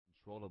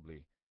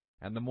uncontrollably,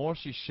 and the more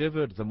she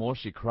shivered, the more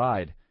she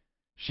cried.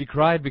 She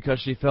cried because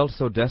she felt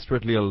so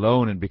desperately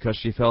alone, and because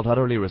she felt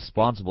utterly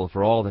responsible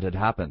for all that had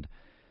happened.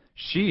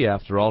 She,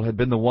 after all, had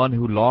been the one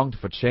who longed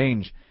for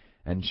change,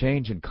 and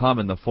change had come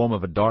in the form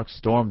of a dark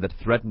storm that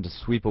threatened to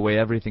sweep away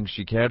everything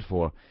she cared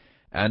for,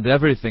 and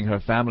everything her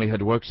family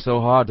had worked so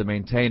hard to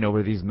maintain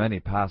over these many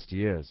past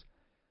years.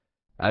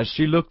 As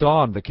she looked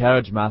on, the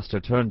carriage-master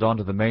turned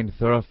onto the main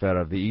thoroughfare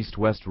of the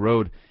east-west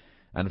road,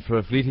 and for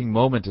a fleeting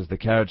moment as the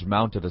carriage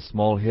mounted a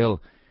small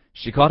hill,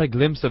 she caught a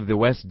glimpse of the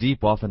West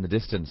Deep off in the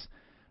distance.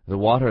 The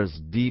waters,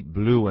 deep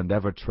blue and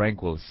ever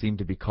tranquil, seemed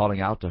to be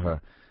calling out to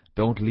her,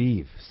 "Don't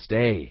leave,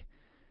 stay."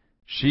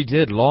 She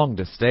did long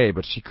to stay,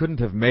 but she couldn't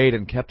have made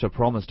and kept her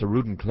promise to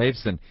Reuben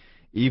Claveston,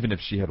 even if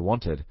she had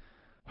wanted.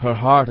 Her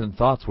heart and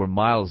thoughts were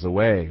miles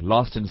away,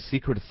 lost in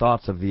secret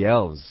thoughts of the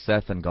Elves,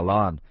 Seth and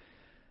Galan.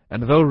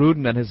 And though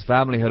Reuben and his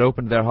family had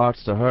opened their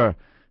hearts to her,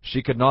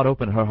 she could not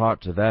open her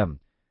heart to them.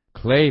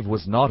 Clave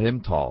was not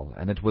Imtal,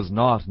 and it was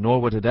not, nor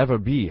would it ever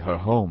be, her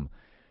home.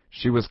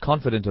 She was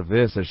confident of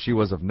this as she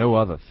was of no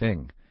other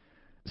thing.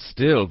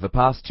 Still, the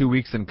past 2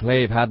 weeks in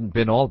Clave hadn't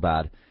been all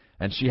bad,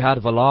 and she had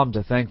Valam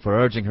to thank for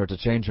urging her to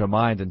change her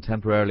mind and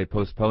temporarily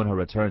postpone her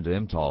return to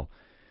Imtal.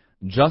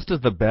 Just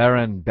as the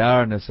Baron,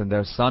 Baroness, and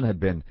their son had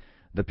been,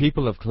 the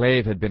people of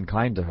Clave had been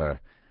kind to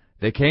her.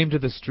 They came to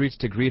the streets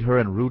to greet her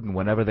and Reuben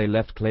whenever they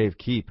left Clave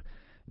Keep.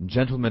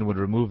 Gentlemen would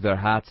remove their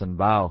hats and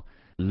bow.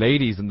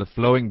 Ladies in the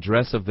flowing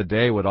dress of the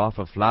day would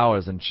offer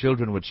flowers, and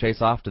children would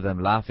chase after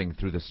them laughing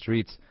through the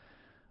streets.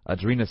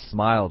 Adrena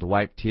smiled,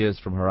 wiped tears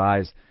from her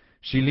eyes.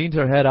 She leaned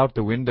her head out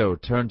the window,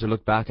 turned to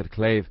look back at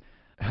Clave,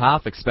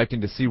 half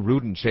expecting to see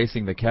Reuben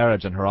chasing the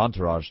carriage and her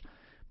entourage.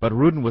 But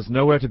Reuben was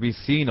nowhere to be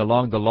seen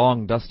along the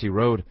long, dusty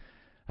road,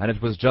 and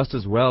it was just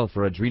as well,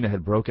 for Adrena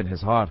had broken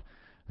his heart,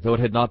 though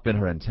it had not been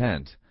her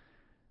intent.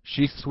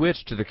 She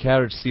switched to the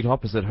carriage seat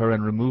opposite her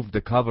and removed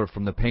the cover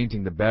from the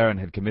painting the Baron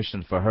had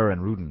commissioned for her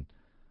and Reuben.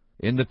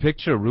 In the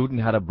picture, Reuben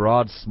had a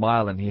broad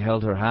smile, and he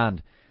held her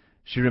hand.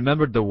 She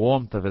remembered the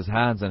warmth of his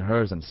hands in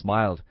hers and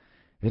smiled.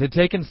 It had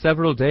taken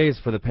several days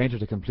for the painter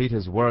to complete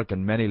his work,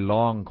 and many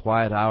long,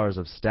 quiet hours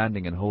of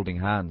standing and holding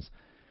hands.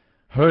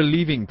 Her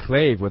leaving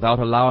Clave without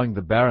allowing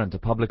the Baron to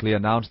publicly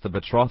announce the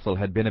betrothal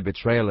had been a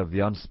betrayal of the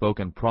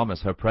unspoken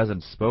promise her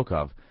presence spoke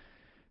of.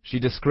 She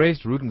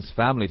disgraced Reuben's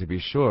family, to be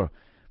sure,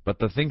 but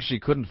the thing she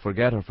couldn't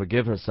forget or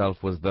forgive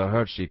herself was the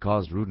hurt she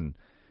caused Reuben.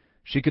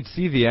 She could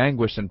see the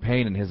anguish and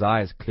pain in his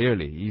eyes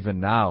clearly, even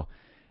now,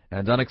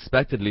 and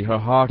unexpectedly her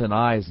heart and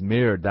eyes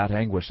mirrored that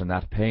anguish and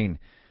that pain,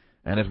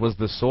 and it was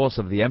the source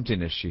of the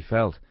emptiness she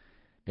felt.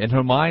 In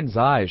her mind's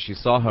eye she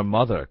saw her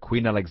mother,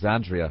 Queen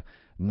Alexandria,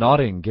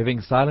 nodding,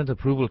 giving silent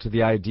approval to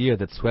the idea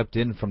that swept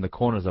in from the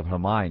corners of her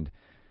mind.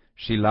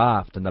 She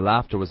laughed, and the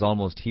laughter was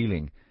almost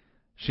healing.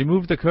 She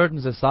moved the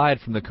curtains aside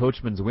from the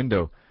coachman's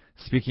window,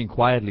 speaking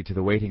quietly to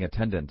the waiting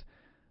attendant.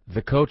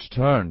 The coach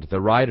turned,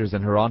 the riders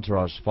and her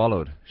entourage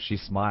followed. She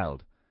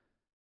smiled.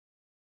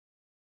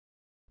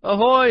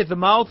 "Ahoy, the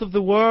mouth of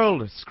the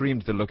world!"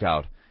 screamed the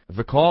lookout.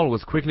 The call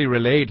was quickly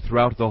relayed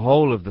throughout the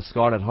whole of the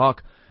Scarlet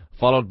Hawk,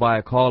 followed by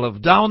a call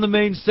of "Down the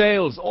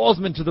mainsails!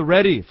 Oarsmen to the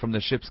ready!" from the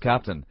ship's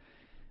captain.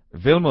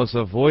 Vilmos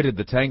avoided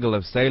the tangle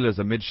of sailors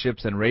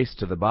amidships and raced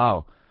to the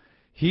bow.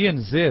 He and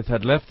Zith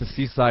had left the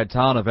seaside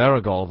town of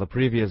Aragol the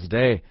previous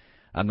day,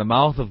 and the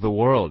mouth of the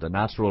world, a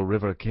natural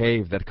river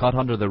cave that cut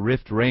under the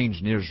rift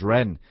range near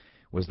Jren,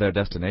 was their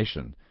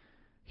destination.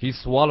 He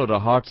swallowed a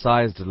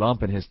heart-sized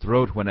lump in his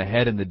throat when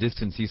ahead in the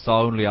distance he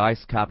saw only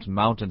ice-capped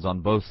mountains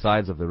on both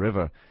sides of the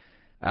river.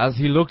 As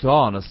he looked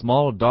on, a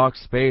small dark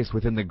space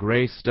within the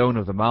grey stone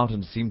of the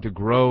mountain seemed to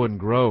grow and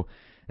grow,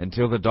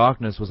 until the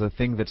darkness was a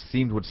thing that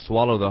seemed would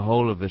swallow the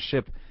whole of the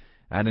ship,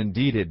 and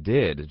indeed it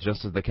did,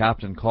 just as the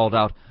captain called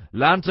out,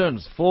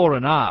 "Lanterns, fore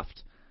and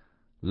aft!"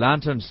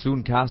 Lanterns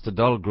soon cast a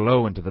dull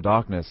glow into the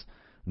darkness.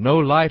 No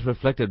light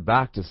reflected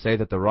back to say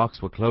that the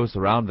rocks were close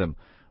around them,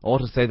 or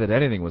to say that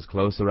anything was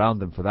close around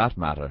them for that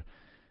matter.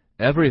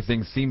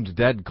 Everything seemed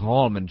dead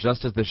calm, and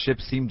just as the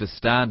ship seemed to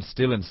stand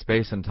still in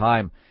space and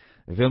time,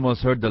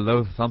 Vilmos heard the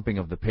low thumping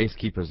of the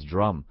pacekeeper's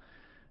drum.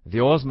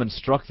 The oarsmen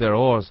struck their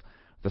oars.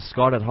 The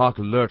Scarlet Hawk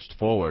lurched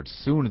forward.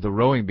 Soon the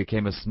rowing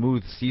became a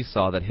smooth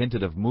seesaw that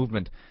hinted of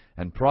movement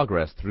and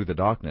progress through the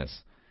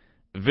darkness.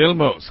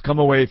 "Vilmos, come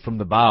away from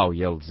the bow,"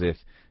 yelled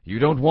Zith. "You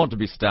don't want to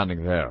be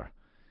standing there."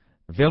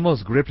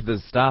 Vilmos gripped the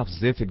staff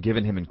Zith had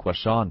given him in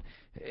Quashan.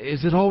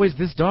 "Is it always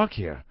this dark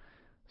here?"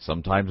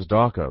 "Sometimes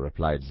darker,"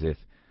 replied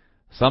Zith.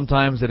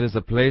 "Sometimes it is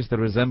a place that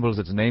resembles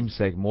its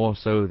namesake more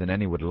so than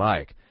any would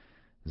like."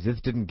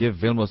 Zith didn't give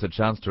Vilmos a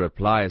chance to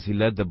reply as he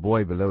led the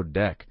boy below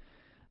deck.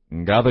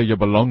 "Gather your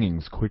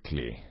belongings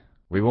quickly.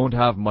 We won't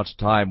have much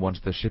time once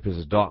the ship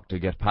is docked to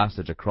get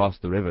passage across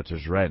the river to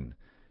Jren."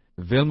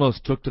 Vilmos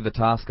took to the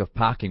task of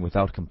packing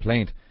without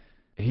complaint.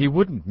 He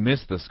wouldn't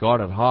miss the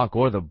Scarlet Hawk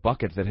or the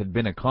bucket that had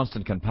been a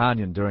constant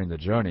companion during the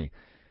journey.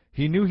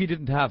 He knew he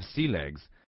didn't have sea legs,